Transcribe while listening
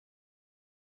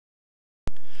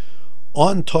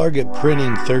On Target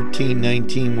Printing,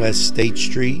 1319 West State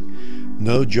Street.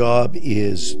 No job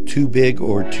is too big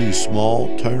or too small.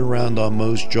 Turnaround on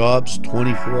most jobs,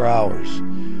 24 hours.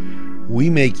 We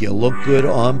make you look good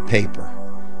on paper.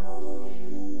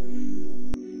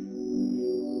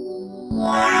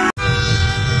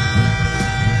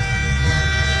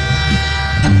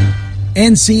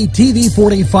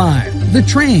 NCTV45, The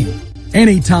Train.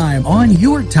 Anytime on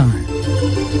your time.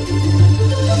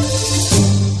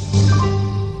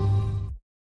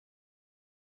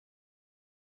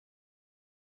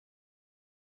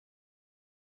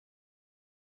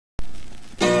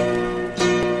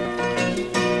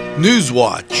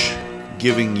 NewsWatch,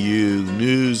 giving you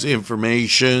news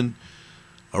information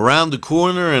around the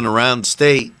corner and around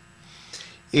state.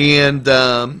 And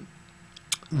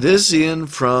this in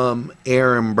from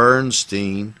Aaron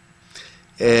Bernstein,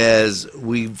 as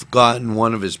we've gotten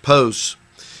one of his posts.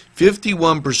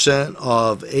 51%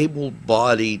 of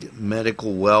able-bodied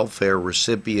medical welfare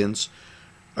recipients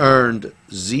earned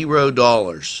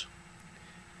 $0.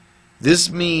 This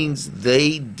means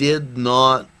they did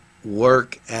not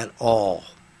work at all.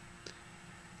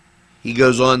 He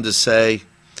goes on to say,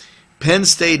 Penn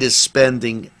State is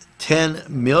spending $10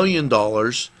 million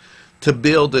to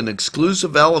build an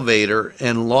exclusive elevator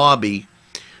and lobby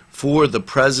for the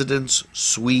president's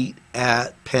suite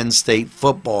at Penn State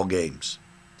football games.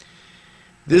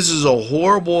 This is a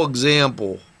horrible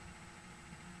example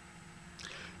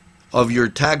of your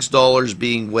tax dollars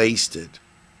being wasted.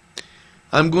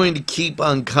 I'm going to keep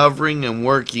uncovering and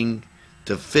working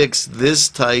to fix this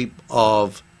type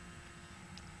of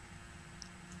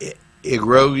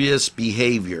egregious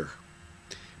behavior.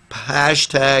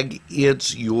 Hashtag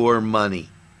it's your money.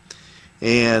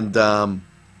 And that's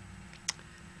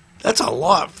a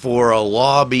lot for a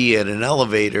lobby and an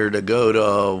elevator to go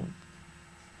to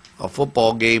a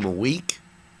football game a week.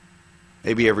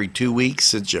 Maybe every 2 weeks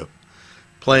since you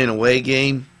play an away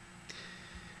game.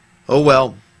 Oh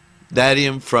well. That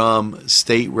in from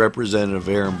State Representative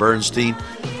Aaron Bernstein.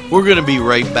 We're going to be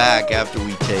right back after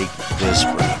we take this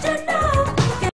break.